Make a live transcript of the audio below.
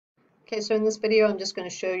Okay, so in this video, I'm just going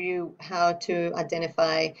to show you how to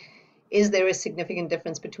identify, is there a significant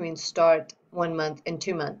difference between start 1 month and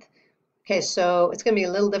 2 month? Okay, so it's going to be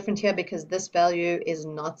a little different here because this value is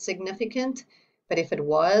not significant, but if it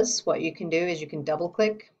was, what you can do is you can double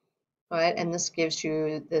click, right? And this gives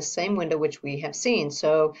you the same window which we have seen.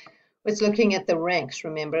 So it's looking at the ranks,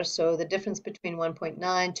 remember? So the difference between 1.9,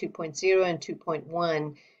 2.0, and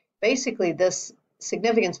 2.1, basically this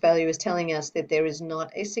significance value is telling us that there is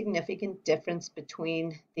not a significant difference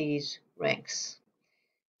between these ranks.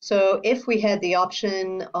 So if we had the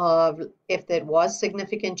option of, if that was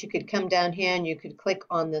significant, you could come down here and you could click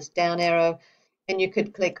on this down arrow and you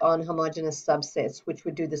could click on homogeneous subsets, which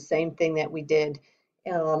would do the same thing that we did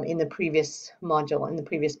in the previous module, in the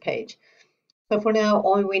previous page. So for now,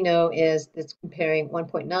 all we know is it's comparing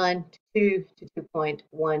 1.9 to 2 to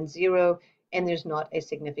 2.10, and there's not a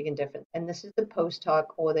significant difference. And this is the post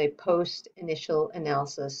hoc or the post initial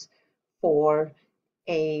analysis for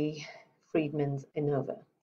a Friedman's ANOVA.